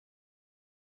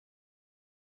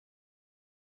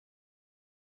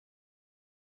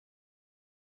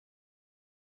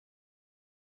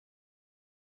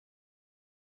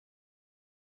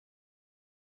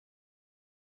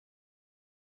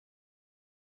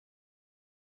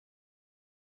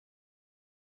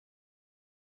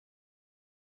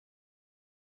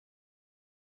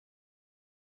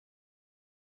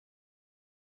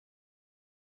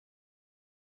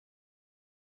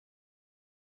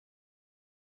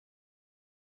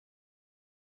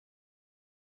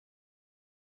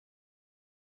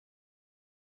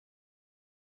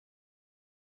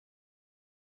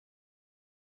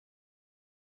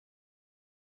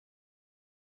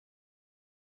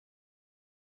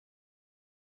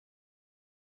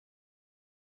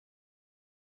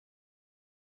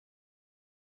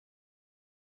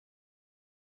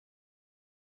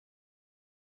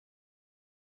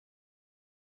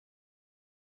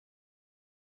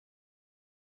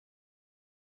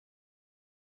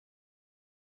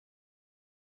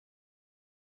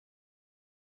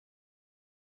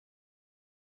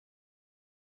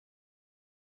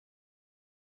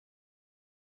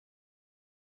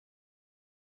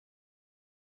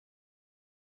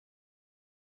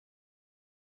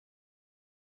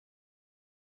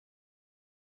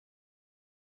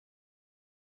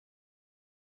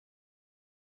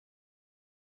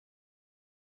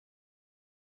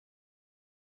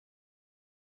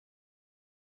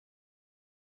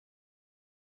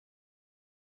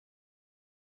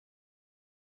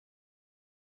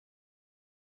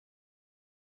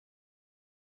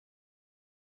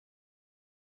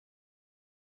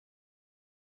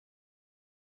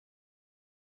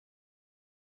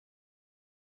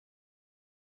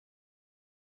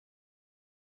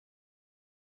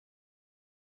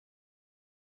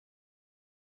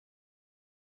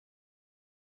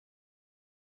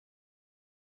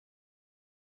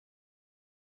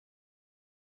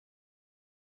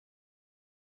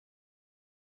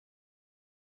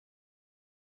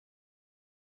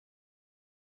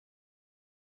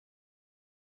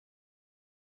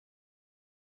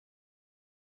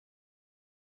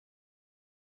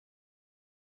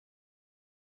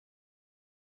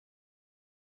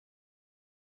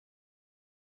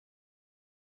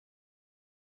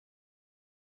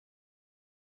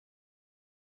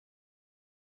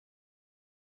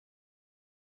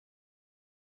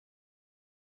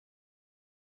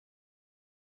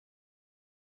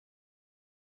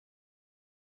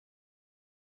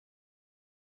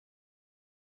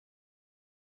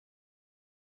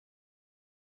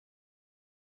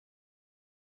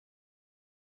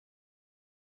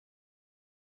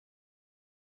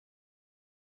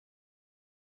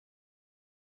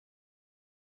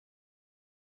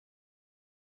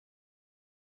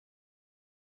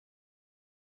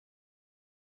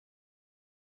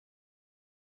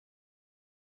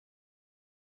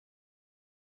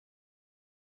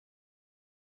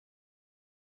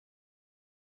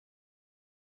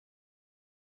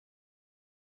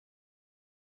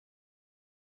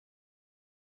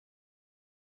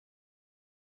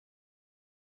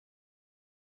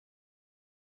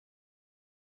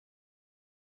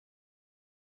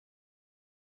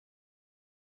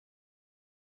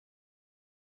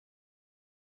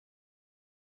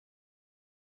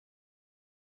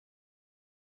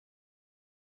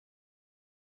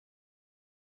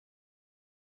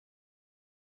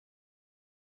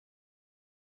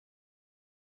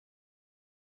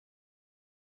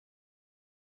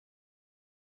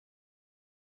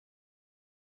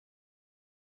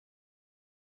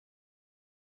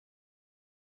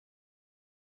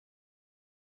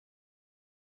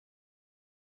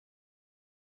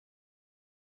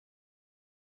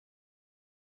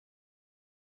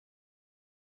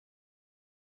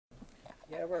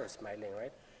Yeah, we're smiling,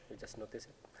 right? We just notice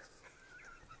it.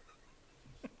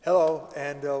 Hello,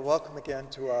 and welcome again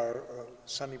to our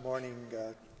Sunday morning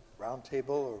round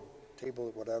table, or table,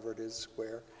 or whatever it is,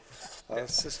 square.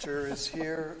 Sister is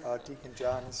here, Deacon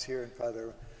John is here, and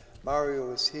Father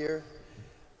Mario is here.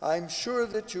 I'm sure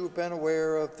that you've been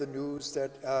aware of the news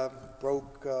that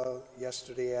broke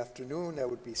yesterday afternoon, that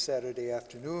would be Saturday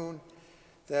afternoon,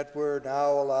 that we're now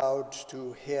allowed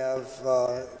to have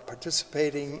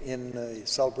participating in the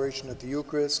celebration of the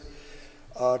Eucharist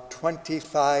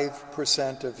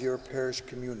 25% of your parish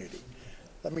community.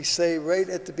 Let me say right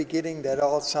at the beginning that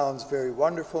all sounds very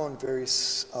wonderful and very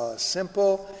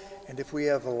simple, and if we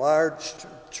have a large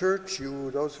church,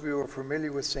 those of you who are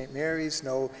familiar with St. Mary's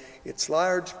know it's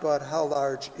large, but how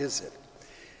large is it?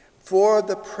 For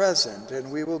the present,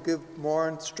 and we will give more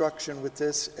instruction with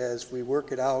this as we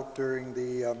work it out during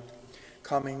the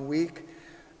coming week,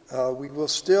 we will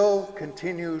still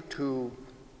continue to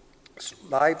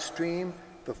live stream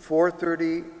the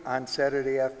 4:30 on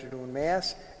Saturday afternoon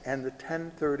Mass and the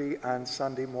 10:30 on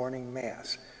Sunday morning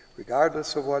Mass.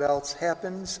 Regardless of what else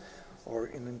happens, or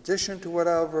in addition to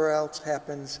whatever else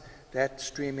happens, that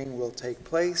streaming will take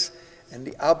place. And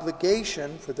the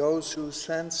obligation for those who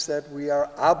sense that we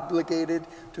are obligated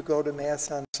to go to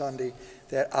Mass on Sunday,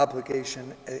 that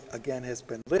obligation again has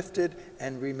been lifted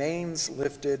and remains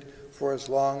lifted for as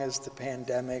long as the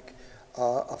pandemic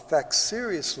affects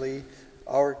seriously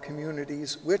our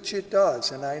communities, which it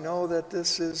does. And I know that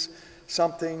this is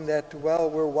something that, well,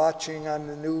 we're watching on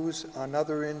the news,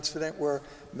 another incident where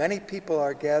many people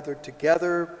are gathered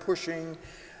together, pushing,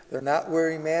 they're not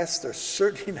wearing masks, they're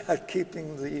certainly not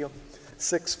keeping the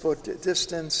 6-foot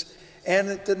distance,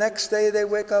 and the next day they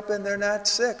wake up and they're not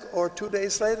sick, or 2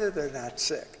 days later they're not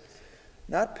sick.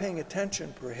 Not paying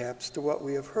attention, perhaps, to what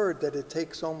we have heard, that it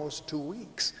takes almost 2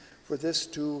 weeks for this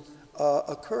to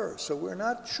occur. So we're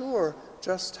not sure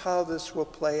just how this will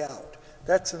play out.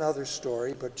 That's another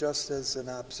story, but just as an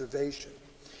observation.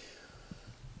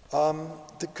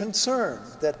 The concern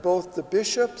that both the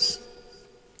bishops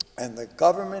and the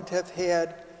government have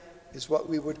had is what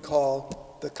we would call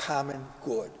the common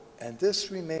good. And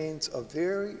this remains a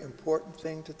very important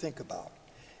thing to think about.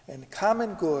 And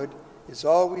common good is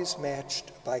always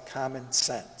matched by common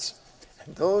sense.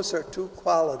 And those are two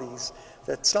qualities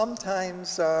that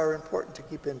sometimes are important to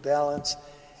keep in balance,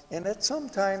 and that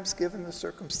sometimes, given the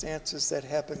circumstances that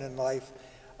happen in life,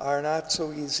 are not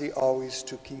so easy always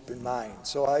to keep in mind.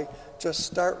 So I just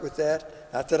start with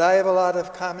that. Not that I have a lot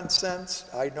of common sense,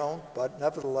 I don't, but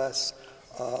nevertheless,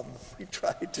 we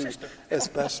try to, as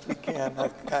best we can,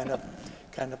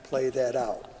 kind of play that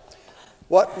out.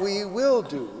 What we will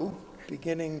do,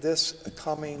 beginning this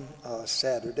coming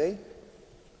Saturday,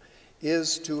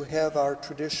 is to have our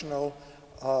traditional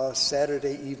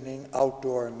Saturday evening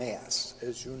outdoor Mass.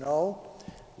 As you know,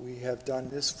 we have done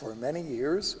this for many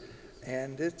years,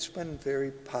 and it's been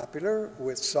very popular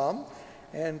with some.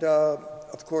 And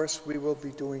of course, we will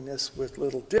be doing this with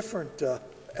little different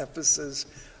emphasis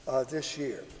this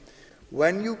year.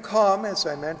 When you come, as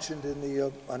I mentioned in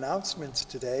the announcements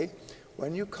today,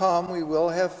 when you come, we will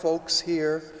have folks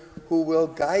here who will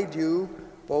guide you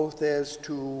both as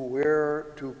to where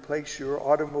to place your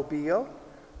automobile,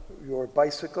 your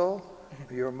bicycle,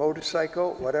 your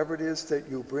motorcycle, whatever it is that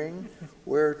you bring,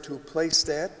 where to place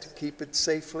that to keep it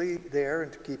safely there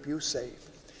and to keep you safe.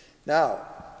 Now,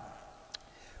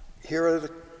 here are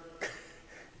the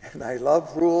and I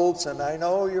love rules, and I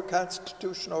know your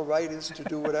constitutional right is to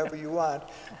do whatever you want,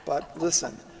 but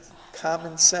listen,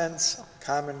 common sense,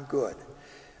 common good.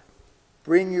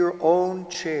 Bring your own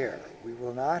chair. We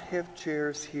will not have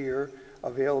chairs here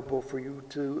available for you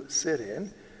to sit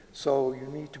in, so you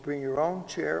need to bring your own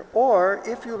chair, or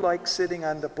if you like sitting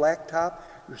on the blacktop,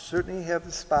 you certainly have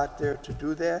a spot there to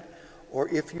do that, or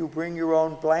if you bring your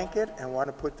own blanket and want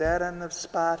to put that on the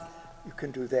spot, you can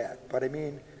do that. But I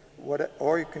mean,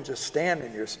 or you can just stand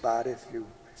in your spot if you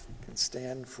can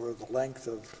stand for the length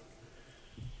of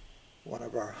one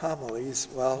of our homilies.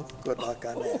 Well, good luck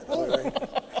on that. All right.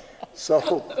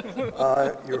 So,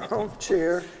 your own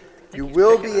chair. You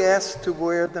will be asked to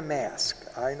wear the mask.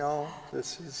 I know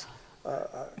this is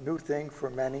a new thing for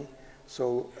many.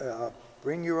 So,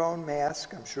 bring your own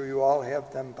mask. I'm sure you all have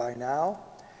them by now.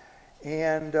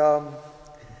 And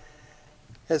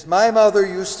as my mother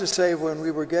used to say when we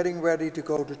were getting ready to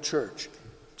go to church,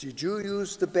 did you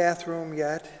use the bathroom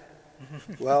yet?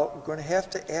 Well, we're going to have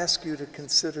to ask you to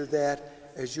consider that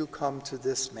as you come to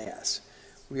this Mass.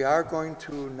 We are going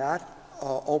to not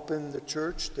open the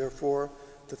church, therefore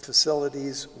the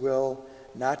facilities will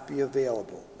not be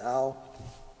available. Now,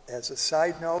 As a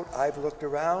side note, I've looked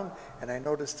around and I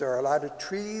noticed there are a lot of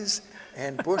trees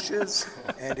and bushes,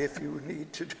 and if you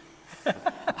need to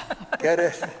get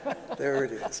it, there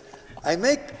it is. I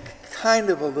make kind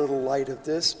of a little light of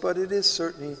this, but it is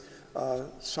certainly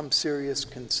some serious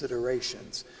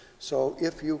considerations. So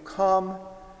if you come,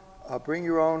 bring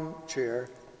your own chair,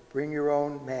 bring your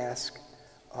own mask,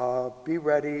 be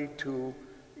ready to,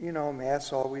 you know,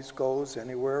 Mass always goes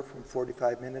anywhere from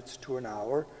 45 minutes to an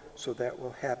hour, so that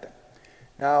will happen.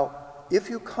 Now, if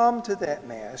you come to that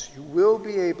Mass, you will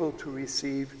be able to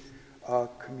receive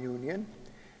communion.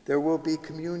 There will be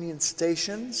communion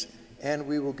stations, and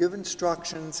we will give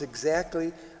instructions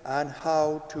exactly on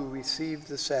how to receive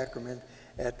the sacrament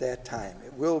at that time.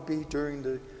 It will be during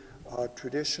the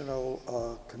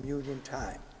traditional communion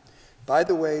time. By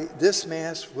the way, this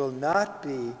Mass will not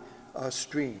be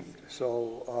streamed,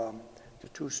 so the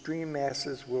two stream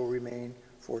Masses will remain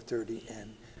 4:30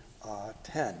 and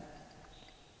 10.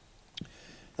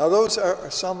 Now those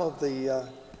are some of the,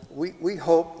 we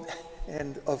hope,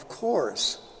 and of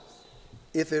course,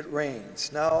 if it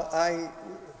rains. Now I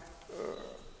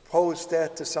posed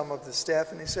that to some of the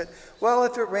staff and they said, well,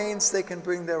 if it rains, they can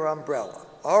bring their umbrella.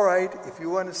 All right, if you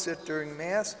want to sit during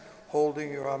Mass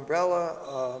holding your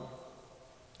umbrella,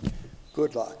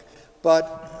 good luck.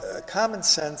 But common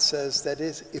sense says that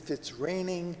if it's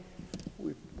raining,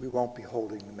 we won't be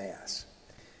holding the Mass.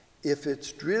 If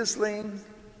it's drizzling,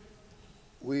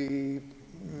 we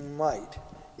might.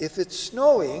 If it's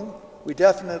snowing, we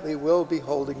definitely will be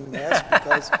holding the Mass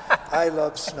because I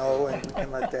love snow and we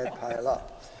can let that pile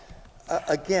up.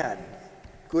 Again,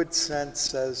 good sense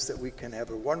says that we can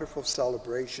have a wonderful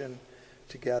celebration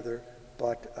together,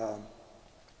 but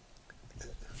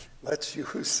let's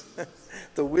use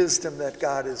the wisdom that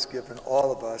God has given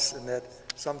all of us and that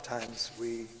sometimes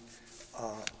we,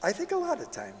 I think a lot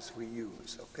of times we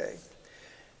use, okay?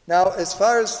 Now, as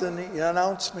far as the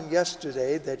announcement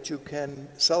yesterday that you can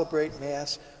celebrate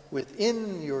Mass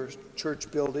within your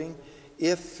church building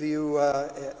if you,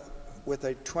 with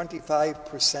a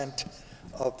 25%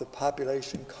 of the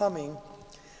population coming,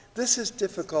 this is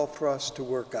difficult for us to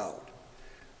work out.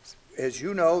 As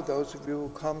you know, those of you who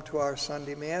come to our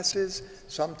Sunday Masses,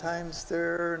 sometimes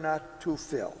they're not too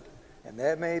filled. And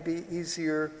that may be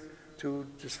easier to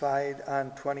decide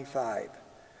on 25.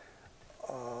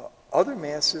 Other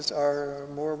Masses are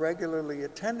more regularly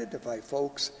attended by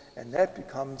folks, and that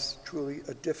becomes truly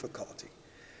a difficulty.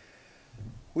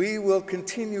 We will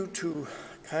continue to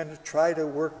kind of try to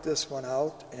work this one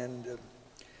out, and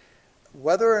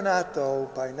whether or not,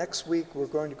 though, by next week we're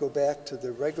going to go back to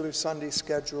the regular Sunday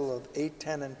schedule of 8,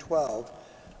 10, and 12,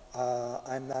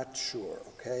 I'm not sure,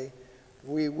 okay?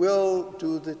 We will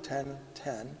do the 10,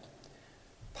 10.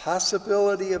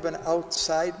 Possibility of an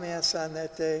outside Mass on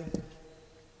that day?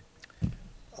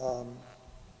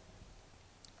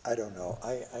 I don't know.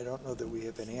 I don't know that we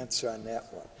have an answer on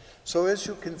that one. So as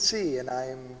you can see, and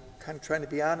I'm kind of trying to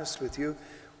be honest with you,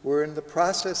 we're in the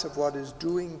process of what is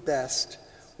doing best,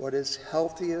 what is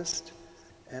healthiest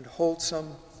and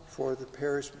wholesome for the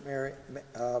parish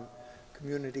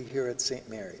community here at St.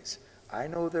 Mary's. I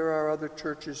know there are other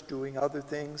churches doing other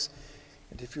things,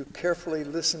 and if you carefully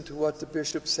listen to what the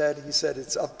bishop said, he said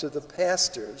it's up to the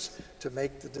pastors to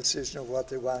make the decision of what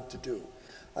they want to do.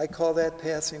 I call that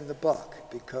passing the buck,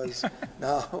 because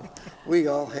now we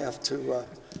all have to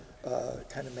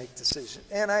kind of make decisions.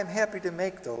 And I'm happy to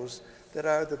make those that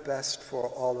are the best for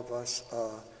all of us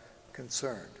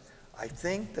concerned. I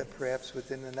think that perhaps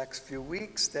within the next few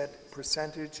weeks that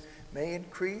percentage may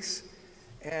increase,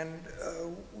 and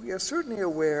we are certainly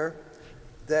aware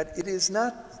that it is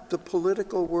not the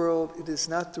political world, it is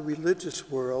not the religious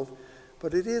world,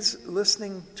 but it is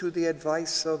listening to the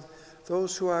advice of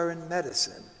those who are in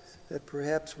medicine, that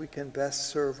perhaps we can best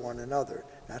serve one another.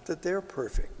 Not that they're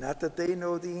perfect, not that they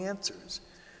know the answers,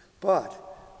 but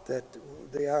that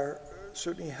they are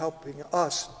certainly helping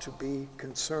us to be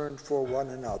concerned for one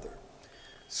another.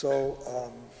 So,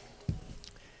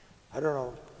 I don't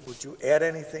know, would you add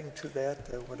anything to that?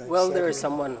 Well, there is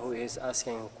someone who is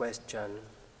asking a question.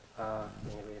 Can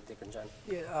you read it, John?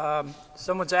 Yeah,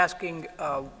 someone's asking,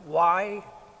 why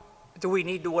do we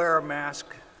need to wear a mask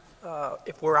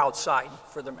if we're outside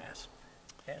for the Mass?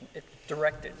 And it's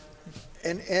directed.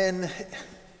 And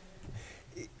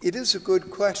it is a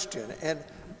good question. And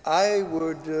I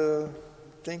would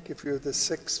think if you're the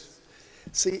sixth,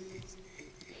 see,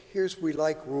 we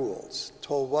like rules,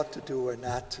 told what to do or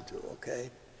not to do, okay?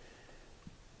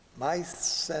 My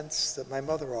sense that my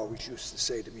mother always used to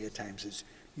say to me at times is,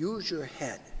 use your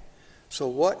head. So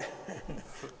what,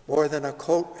 more than a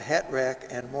coat hat rack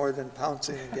and more than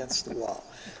pouncing against the wall.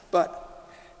 But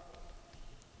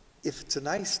if it's a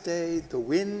nice day, the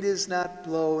wind is not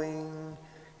blowing,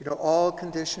 all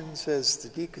conditions, as the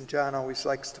Deacon John always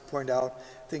likes to point out,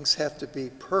 things have to be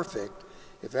perfect.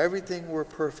 If everything were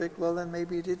perfect, well, then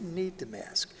maybe you didn't need the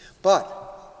mask. But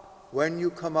when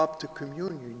you come up to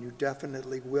communion, you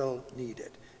definitely will need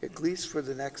it, at least for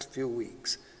the next few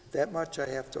weeks. That much I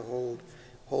have to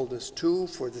hold us to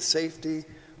for the safety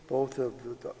both of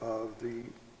the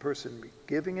person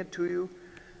giving it to you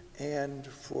and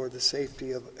for the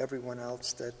safety of everyone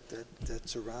else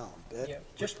that's around.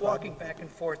 Just walking back and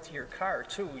forth to your car,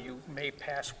 too, you may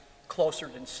pass closer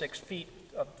than 6 feet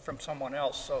from someone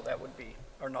else, so that would be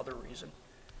another reason.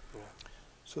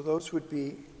 So those would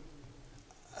be,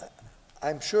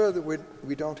 I'm sure that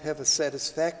we don't have a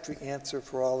satisfactory answer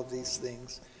for all of these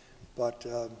things, but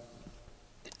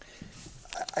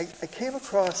I came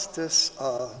across this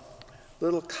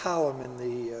little column in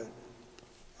the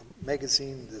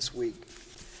magazine this week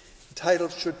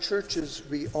titled, "Should Churches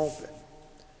Reopen?"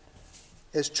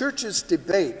 As churches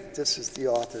debate, this is the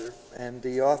author, and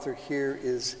the author here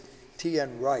is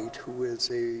T.N. Wright, who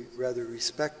is a rather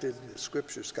respected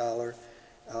scripture scholar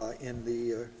in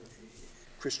the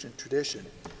Christian tradition,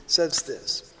 says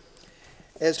this: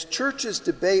 "As churches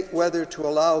debate whether to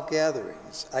allow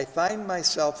gatherings, I find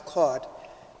myself caught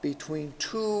between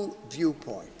two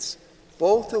viewpoints,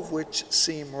 both of which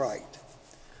seem right.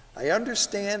 I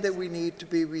understand that we need to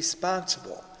be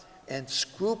responsible and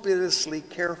scrupulously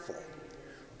careful.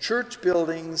 Church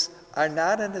buildings are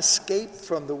not an escape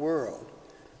from the world,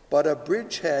 but a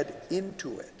bridgehead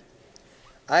into it.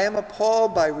 I am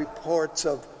appalled by reports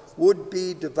of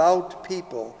would-be devout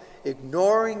people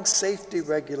ignoring safety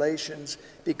regulations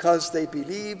because they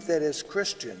believe that as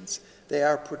Christians they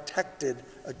are protected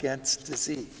against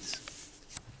disease.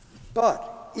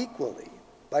 But equally,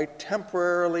 by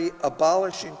temporarily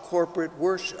abolishing corporate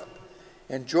worship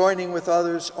and joining with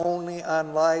others only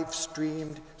on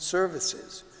live-streamed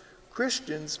services,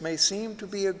 Christians may seem to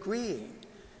be agreeing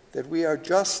that we are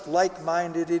just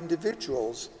like-minded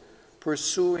individuals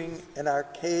pursuing an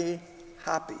arcane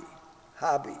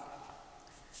hobby.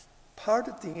 Part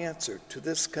of the answer to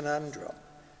this conundrum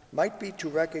might be to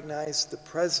recognize the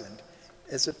present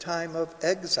as a time of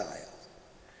exile.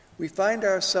 We find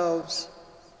ourselves,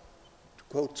 to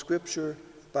quote Scripture,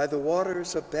 by the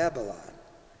waters of Babylon,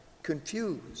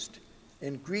 confused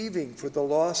and grieving for the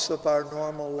loss of our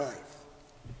normal life.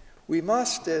 We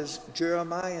must, as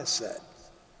Jeremiah said,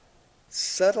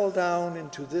 settle down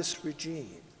into this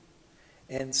regime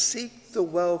and seek the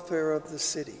welfare of the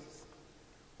city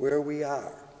where we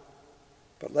are.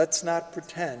 But let's not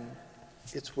pretend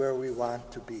it's where we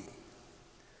want to be."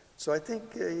 So I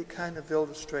think he kind of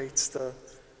illustrates the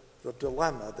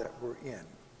dilemma that we're in.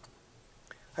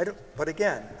 But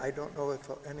again, I don't know if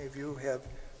any of you have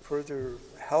further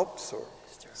helps or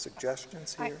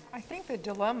suggestions here. I think the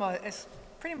dilemma, as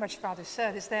pretty much Father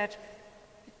said, is that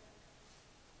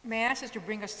Mass is to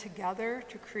bring us together,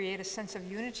 to create a sense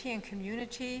of unity and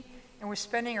community, and we're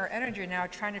spending our energy now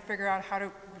trying to figure out how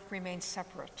to remain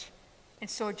separate. And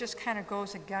so it just kind of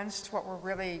goes against what we're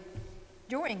really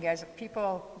doing as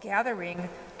people gathering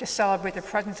to celebrate the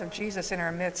presence of Jesus in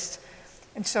our midst.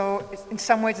 And so in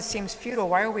some ways it seems futile.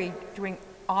 Why are we doing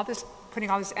all this, putting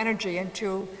all this energy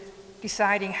into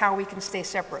deciding how we can stay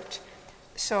separate?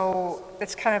 So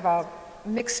that's kind of a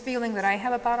mixed feeling that I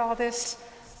have about all this.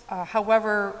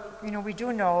 However, we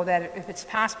do know that if it's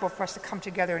possible for us to come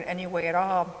together in any way at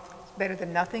all, it's better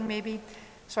than nothing maybe.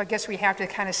 So I guess we have to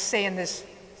kind of stay in this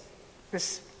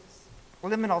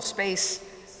liminal space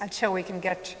until we can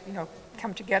get,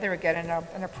 come together again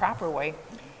in a proper way.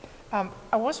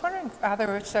 I was wondering,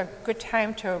 Father, it's a good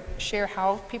time to share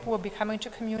how people will be coming to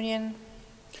communion?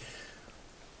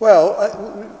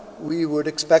 Well, we would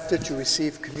expect that you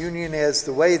receive communion as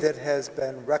the way that has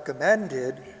been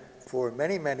recommended for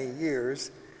many, many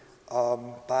years,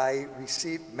 by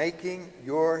making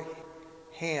your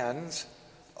hands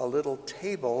a little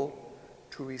table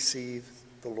to receive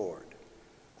the Lord.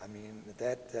 I mean,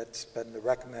 that's been the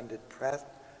recommended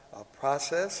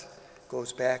process.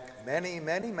 Goes back many,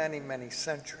 many, many, many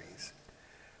centuries.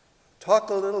 Talk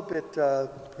a little bit,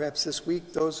 perhaps this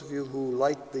week, those of you who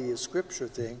like the scripture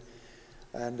thing,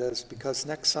 and because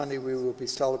next Sunday we will be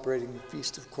celebrating the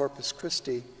Feast of Corpus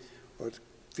Christi, or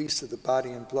Feast of the Body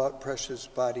and Blood, precious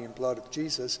body and blood of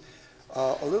Jesus,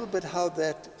 a little bit how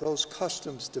those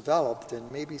customs developed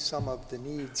and maybe some of the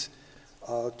needs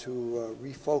to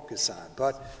refocus on.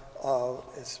 But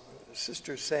as the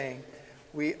sister's saying,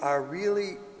 we are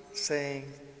really saying,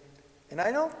 and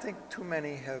I don't think too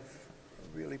many have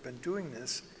really been doing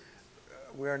this,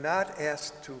 we are not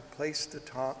asked to place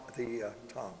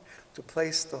to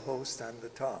place the host on the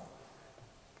tongue.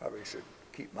 Probably should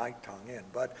keep my tongue in,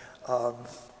 but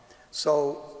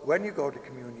so when you go to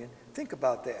communion, think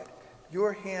about that.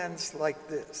 Your hand's like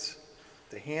this.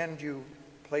 The hand you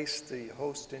place the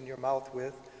host in your mouth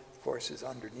with, of course, is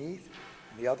underneath,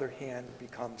 and the other hand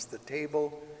becomes the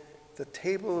table. The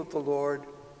table of the Lord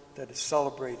that is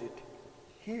celebrated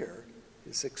here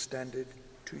is extended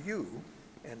to you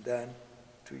and then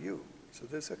to you. So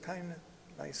there's a kind of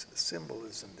nice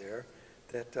symbolism there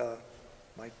that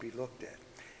might be looked at.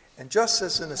 And just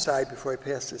as an aside, before I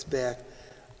pass this back,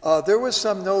 there was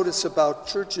some notice about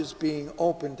churches being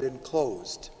opened and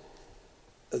closed.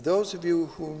 Those of you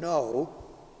who know,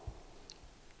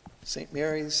 St.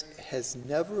 Mary's has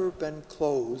never been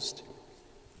closed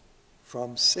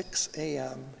from 6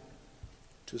 a.m.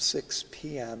 to 6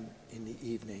 p.m. in the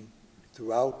evening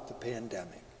throughout the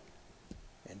pandemic.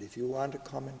 And if you want to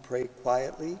come and pray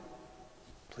quietly,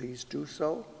 please do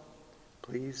so.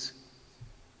 Please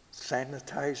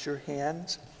sanitize your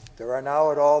hands. There are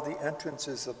now at all the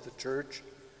entrances of the church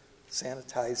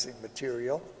sanitizing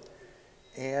material.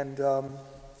 And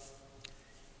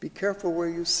be careful where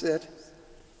you sit.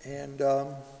 And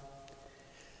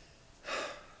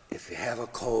if you have a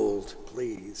cold,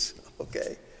 please,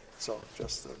 okay? So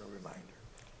just a reminder.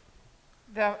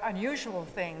 The unusual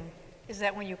thing is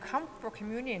that when you come for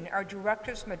communion, our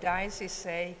directives from the diocese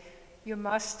say you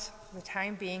must, for the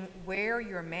time being, wear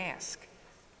your mask.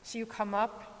 So you come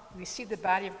up, receive the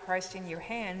body of Christ in your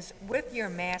hands with your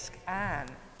mask on,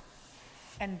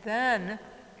 and then,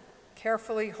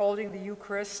 carefully holding the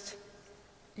Eucharist,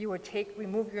 you would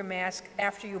remove your mask.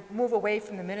 After you move away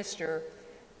from the minister,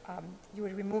 you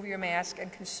would remove your mask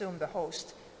and consume the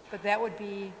host. But that would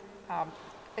be,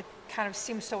 it kind of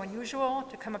seems so unusual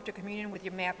to come up to communion with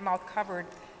your mouth covered,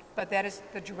 but that is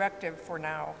the directive for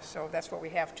now. So that's what we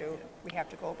have to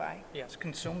go by. Yes,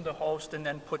 consume the host and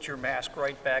then put your mask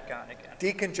right back on again.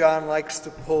 Deacon John likes to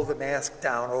pull the mask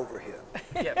down over him.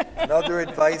 Yep. Another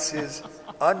advice is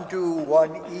undo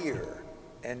one ear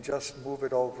and just move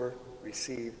it over,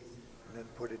 receive, and then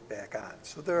put it back on.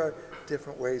 So there are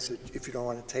different ways that if you don't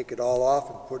want to take it all off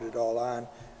and put it all on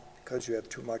because you have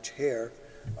too much hair,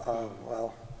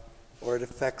 or it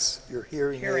affects your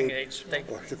hearing aids,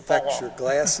 or it affects your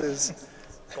glasses.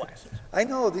 Glasses. I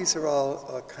know these are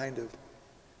all kind of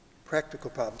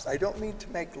practical problems. I don't mean to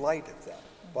make light of them,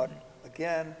 but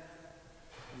again,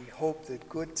 we hope that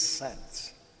good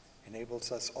sense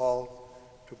enables us all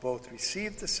to both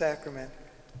receive the sacrament,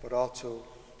 but also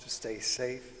to stay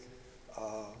safe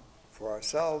for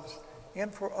ourselves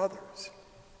and for others.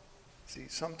 See,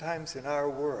 sometimes in our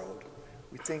world,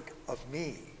 we think of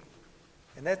me,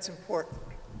 and that's important,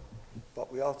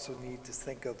 but we also need to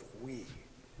think of we,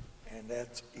 and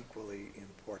that's equally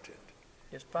important.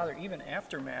 Yes, Father, even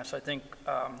after Mass, I think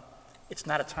it's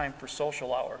not a time for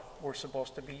social hour. We're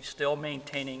supposed to be still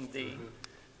maintaining the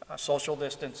social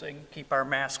distancing, keep our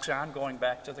masks on, going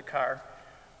back to the car.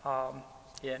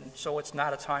 And so it's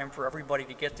not a time for everybody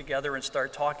to get together and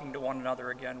start talking to one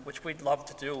another again, which we'd love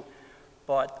to do,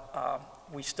 but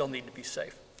we still need to be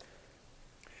safe.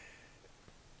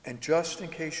 And just in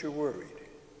case you're worried,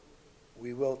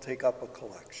 we will take up a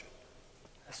collection.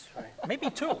 That's right. Maybe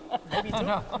two. Maybe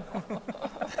two.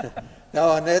 Now,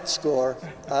 on that score,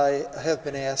 I have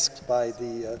been asked by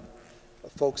the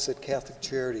folks at Catholic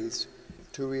Charities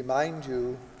to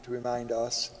remind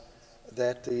us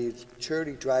that the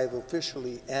charity drive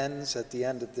officially ends at the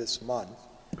end of this month,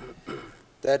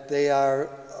 that they are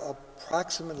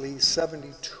approximately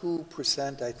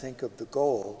 72%, I think, of the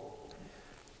goal.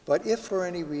 But if for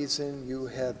any reason you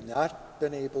have not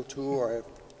been able to or have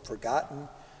forgotten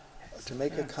to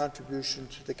make a contribution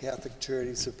to the Catholic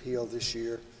Charities Appeal this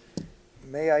year,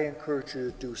 may I encourage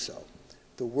you to do so.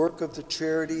 The work of the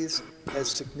charities has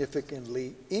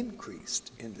significantly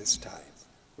increased in this time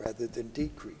rather than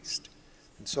decreased.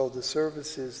 And so the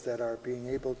services that are being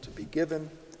able to be given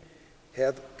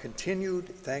have continued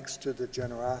thanks to the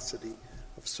generosity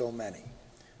of so many.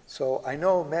 So I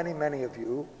know many, many of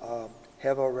you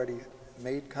have already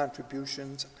made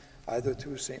contributions either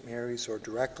through St. Mary's or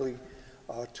directly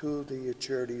to the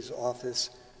charities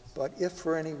office. But if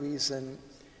for any reason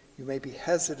you may be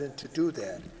hesitant to do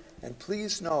that, and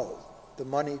please know the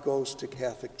money goes to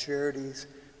Catholic Charities,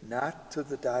 not to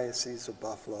the Diocese of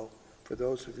Buffalo, for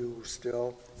those of you who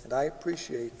still, and I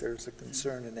appreciate there's a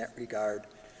concern in that regard,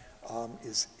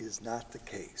 is not the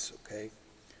case, okay?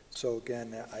 So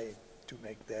again, I do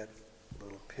make that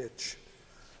little pitch.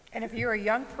 And if you're a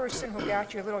young person who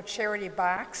got your little charity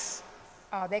box,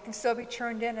 they can still be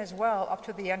turned in as well up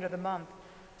to the end of the month.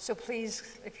 So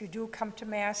please, if you do come to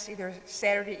Mass, either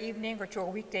Saturday evening or to a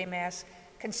weekday Mass,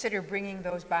 consider bringing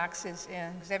those boxes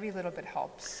in, because every little bit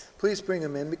helps. Please bring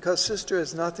them in, because Sister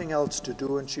has nothing else to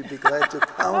do, and she'd be glad to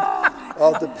count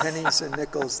all the pennies and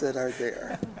nickels that are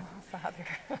there. Father.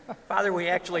 Father, we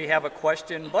actually have a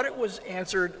question, but it was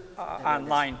answered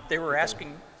online. They were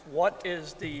asking, what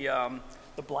is the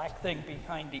black thing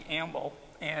behind the amble?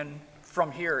 And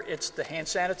from here, it's the hand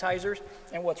sanitizers.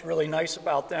 And what's really nice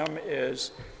about them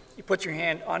is you put your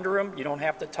hand under them, you don't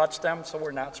have to touch them, so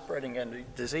we're not spreading any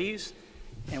disease.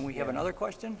 And we have another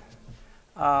question.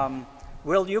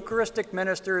 Will Eucharistic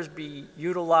ministers be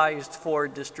utilized for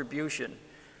distribution?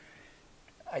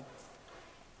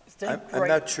 I'm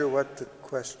not sure what the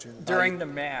question is. During the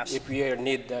Mass. If we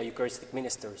need Eucharistic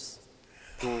ministers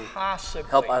to Possibly.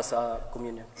 help us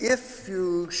communion. If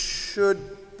you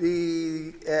should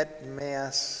be at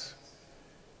Mass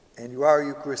and you are a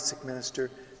Eucharistic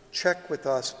minister, check with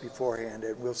us beforehand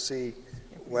and we'll see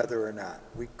whether or not.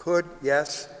 We could,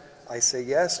 yes, I say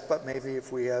yes, but maybe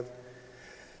if we have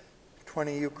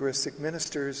 20 Eucharistic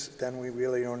ministers, then we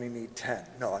really only need 10.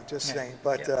 No, I'm just saying,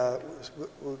 but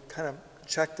we'll kind of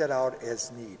check that out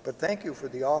as need. But thank you for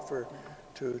the offer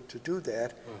to do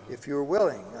that if you're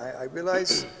willing. I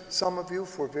realize some of you,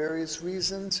 for various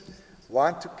reasons,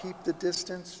 want to keep the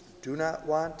distance, do not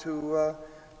want to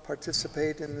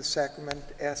participate in the sacrament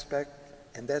aspect,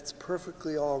 and that's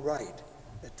perfectly all right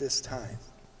at this time.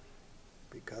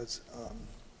 Because,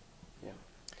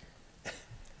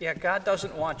 Yeah, God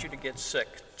doesn't want you to get sick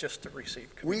just to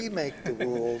receive communion. we make the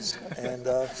rules, and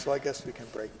so I guess we can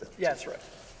break them. Yeah, that's right.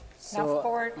 Now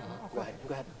for, Go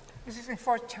ahead. this is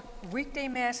for weekday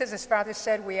masses, as Father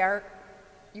said,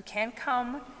 you can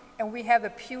come, and we have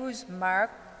the pews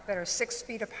marked that are 6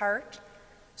 feet apart.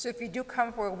 So if you do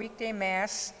come for a weekday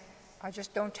mass,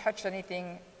 just don't touch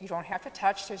anything you don't have to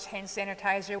touch. There's hand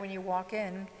sanitizer when you walk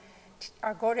in.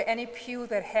 Go to any pew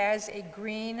that has a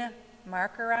green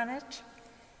marker on it.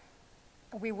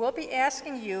 We will be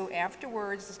asking you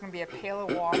afterwards, there's going to be a pail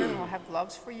of water, and we'll have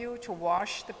gloves for you to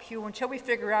wash the pew. Until we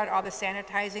figure out all the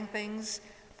sanitizing things,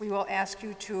 we will ask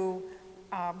you to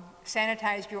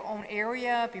sanitize your own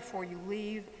area before you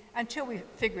leave until we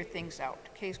figure things out,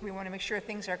 okay? So we want to make sure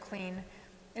things are clean.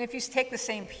 And if you take the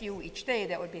same pew each day,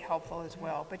 that would be helpful as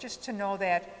well. But just to know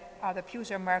that the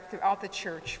pews are marked throughout the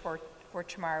church for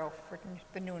tomorrow, for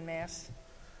the noon Mass.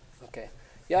 Okay.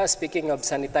 Yeah, speaking of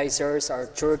sanitizers, our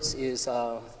church is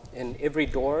in every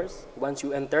doors. Once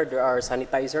you enter, there are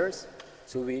sanitizers,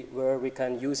 so where we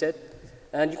can use it.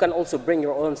 And you can also bring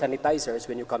your own sanitizers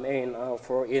when you come in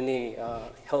for any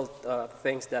health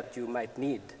things that you might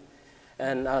need.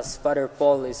 And as Father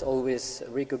Paul is always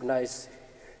recognize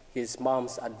his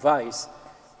mom's advice,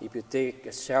 if you take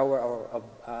a shower or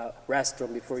a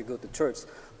restroom before you go to church.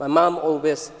 My mom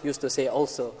always used to say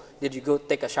also, did you go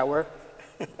take a shower?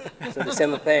 So the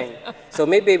same thing. So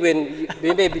maybe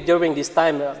during this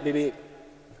time, maybe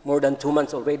more than 2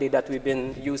 months already that we've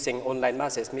been using online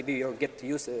masses, maybe you'll get to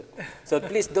use it. So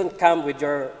please don't come with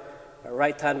your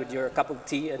right hand with your cup of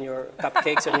tea and your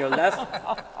cupcakes on your left,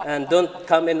 and don't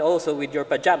come in also with your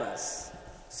pajamas.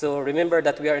 So remember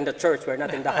that we are in the church, we're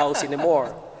not in the house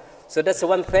anymore. So that's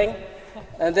one thing.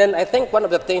 And then I think one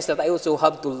of the things that I also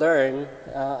have to learn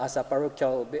as a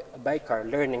parochial vicar,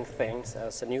 learning things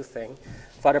as a new thing,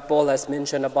 Father Paul has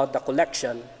mentioned about the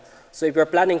collection. So if you're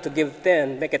planning to give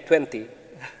 10, make it 20.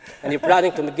 And if you're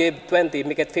planning to give 20,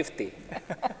 make it 50.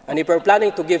 And if you're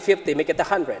planning to give 50, make it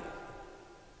 100.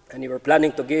 And if you're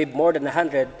planning to give more than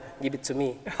 100, give it to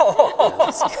me.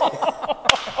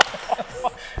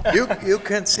 You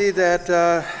can see that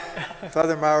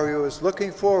Father Mario is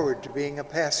looking forward to being a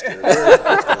pastor very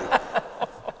quickly.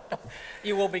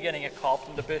 You will be getting a call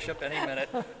from the bishop any minute.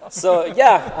 So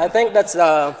yeah, I think that's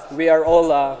we are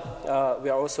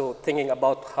also thinking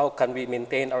about how can we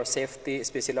maintain our safety,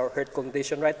 especially our health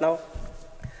condition right now.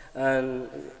 And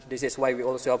this is why we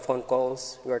also have phone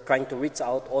calls. We are trying to reach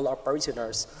out all our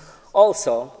parishioners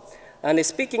also. And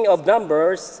speaking of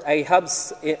numbers, I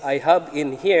have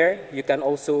in here, you can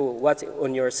also watch it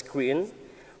on your screen.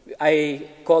 I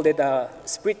called it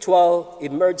spiritual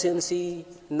emergency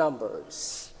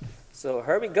numbers. So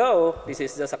here we go. This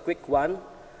is just a quick one.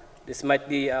 This might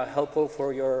be helpful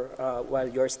for your while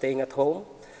you're staying at home.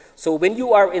 So when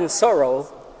you are in sorrow,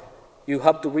 you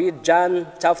have to read John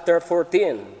chapter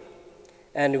 14.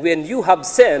 And when you have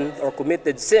sinned or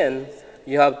committed sin,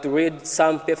 you have to read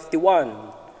Psalm 51.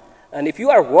 And if you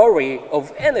are worried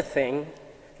of anything,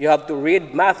 you have to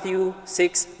read Matthew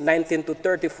 6:19 to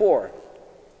 34.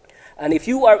 And if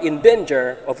you are in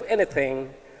danger of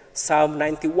anything, Psalm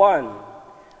 91.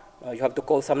 You have to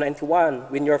call Psalm 91.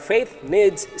 When your faith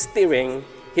needs steering,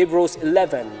 Hebrews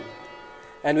 11.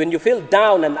 And when you feel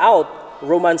down and out,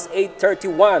 Romans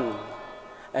 8:31.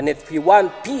 And if you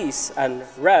want peace and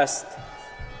rest,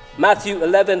 Matthew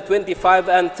 11:25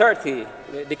 and 30.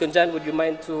 Deacon John, would you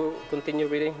mind to continue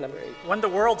reading number 8? When the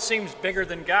world seems bigger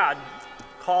than God,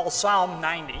 call Psalm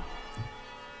 90.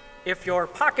 If your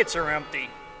pockets are empty,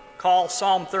 call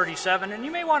Psalm 37. And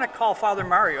you may want to call Father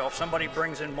Mario if somebody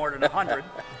brings in more than 100.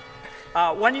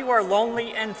 When you are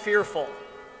lonely and fearful,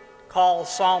 call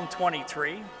Psalm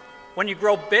 23. When you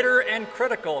grow bitter and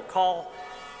critical, call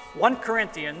 1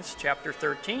 Corinthians chapter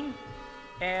 13.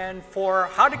 And for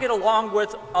how to get along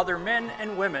with other men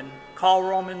and women, call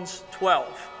Romans 12.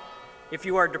 If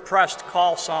you are depressed,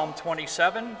 call Psalm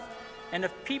 27. And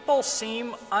if people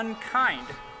seem unkind,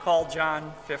 call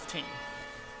John 15.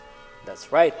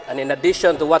 That's right. And in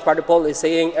addition to what Father Paul is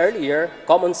saying earlier,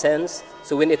 common sense.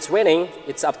 So when it's raining,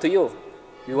 it's up to you.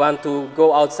 You want to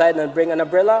go outside and bring an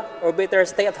umbrella, or better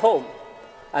stay at home.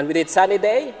 And when it's sunny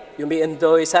day, you may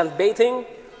enjoy sunbathing,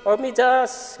 or may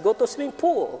just go to swimming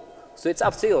pool. So it's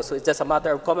up to you. So it's just a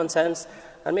matter of common sense.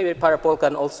 And maybe Father Paul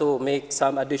can also make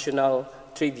some additional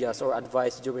trivias or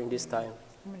advice during this time.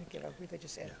 I'm going to get a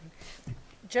religious ad.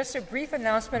 Just a brief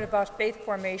announcement about faith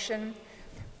formation.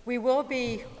 We will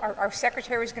be, our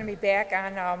secretary is going to be back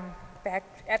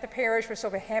at the parish. We're so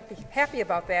happy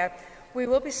about that. We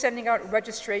will be sending out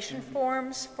registration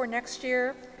forms for next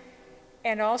year.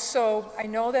 And also, I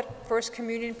know that First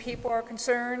Communion people are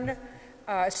concerned.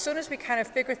 As soon as we kind of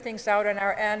figure things out on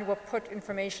our end, we'll put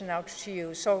information out to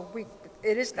you. So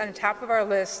it is on the top of our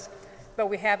list, but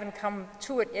we haven't come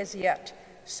to it as yet.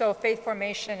 So faith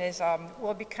formation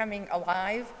will be coming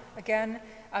alive again.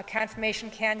 Confirmation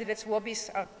candidates will be,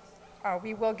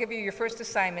 we will give you your first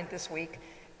assignment this week.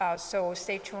 So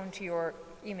stay tuned to your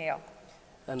email.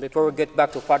 And before we get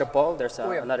back to Father Paul, there's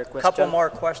another question. A couple more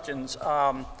questions.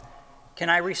 Can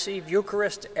I receive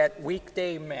Eucharist at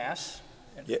weekday Mass?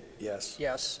 Yes.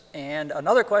 Yes. And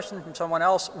another question from someone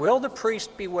else, will the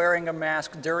priest be wearing a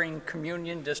mask during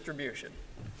communion distribution?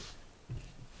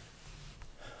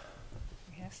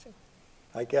 Yes.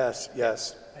 I guess,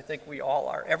 yes. I think we all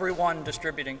are. Everyone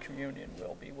distributing communion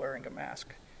will be wearing a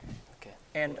mask. Okay.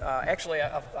 And actually,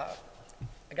 I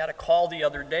got a call the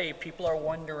other day. People are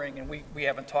wondering, and we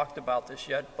haven't talked about this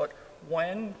yet, but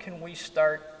when can we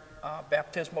start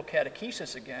baptismal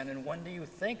catechesis again, and when do you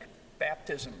think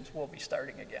baptisms will be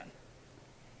starting again?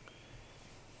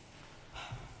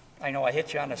 I know I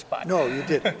hit you on the spot. No, you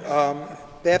didn't.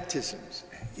 Baptisms.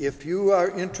 If you are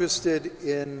interested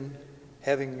in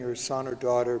having your son or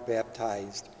daughter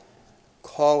baptized,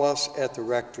 call us at the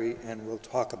rectory and we'll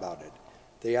talk about it.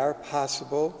 They are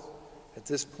possible. At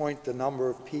this point, the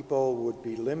number of people would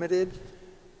be limited,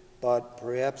 but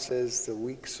perhaps as the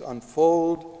weeks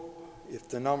unfold, if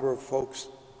the number of folks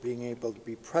being able to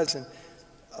be present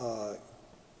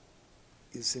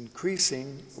is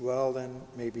increasing, well, then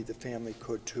maybe the family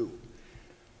could too.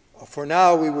 For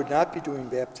now, we would not be doing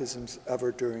baptisms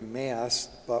ever during Mass,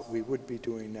 but we would be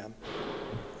doing them.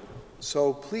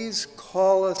 So please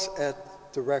call us at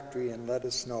the rectory and let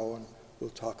us know, and we'll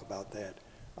talk about that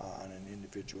on an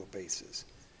individual basis.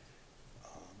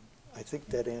 I think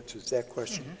that answers that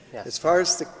question. Mm-hmm. Yes. As far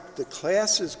as the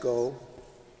classes go,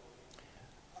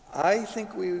 I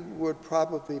think we would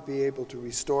probably be able to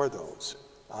restore those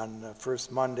on the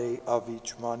first Monday of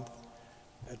each month.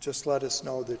 Just let us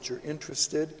know that you're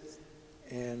interested,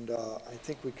 and I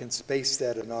think we can space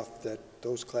that enough that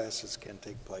those classes can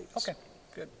take place. Okay,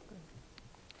 good.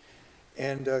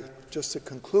 And just to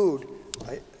conclude,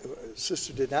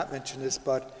 Sister did not mention this,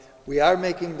 but we are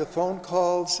making the phone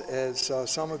calls, as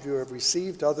some of you have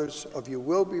received, others of you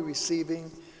will be receiving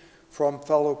from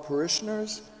fellow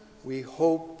parishioners. We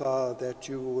hope that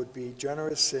you would be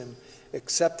generous in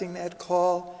accepting that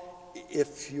call.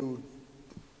 If you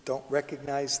don't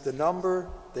recognize the number,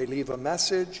 they leave a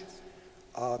message.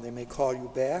 They may call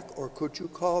you back, or could you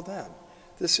call them?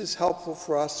 This is helpful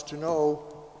for us to know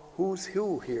who's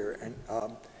who here. And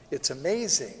it's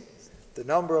amazing the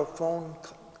number of phone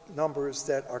numbers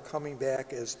that are coming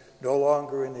back as no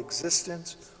longer in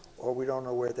existence, or we don't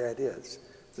know where that is.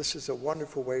 This is a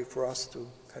wonderful way for us to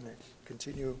kind of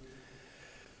continue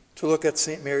to look at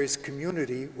St. Mary's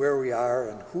community, where we are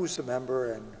and who's a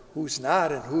member and who's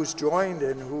not and who's joined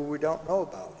and who we don't know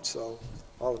about. So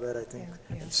all of that, I think,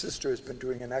 and Sister has been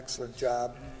doing an excellent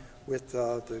job with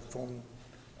the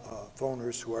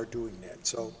phoners who are doing that.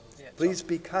 So please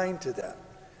be kind to them.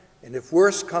 And if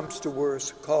worse comes to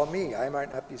worse, call me. I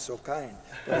might not be so kind,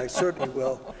 but I certainly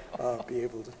will be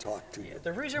able to talk to you.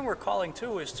 The reason we're calling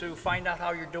too is to find out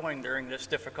how you're doing during this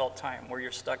difficult time where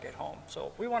you're stuck at home.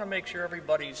 So we want to make sure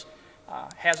everybody's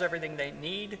has everything they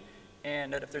need,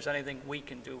 and that if there's anything we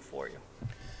can do for you.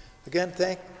 Again,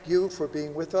 thank you for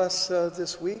being with us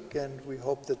this week, and we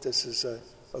hope that this is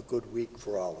a good week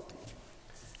for all of you.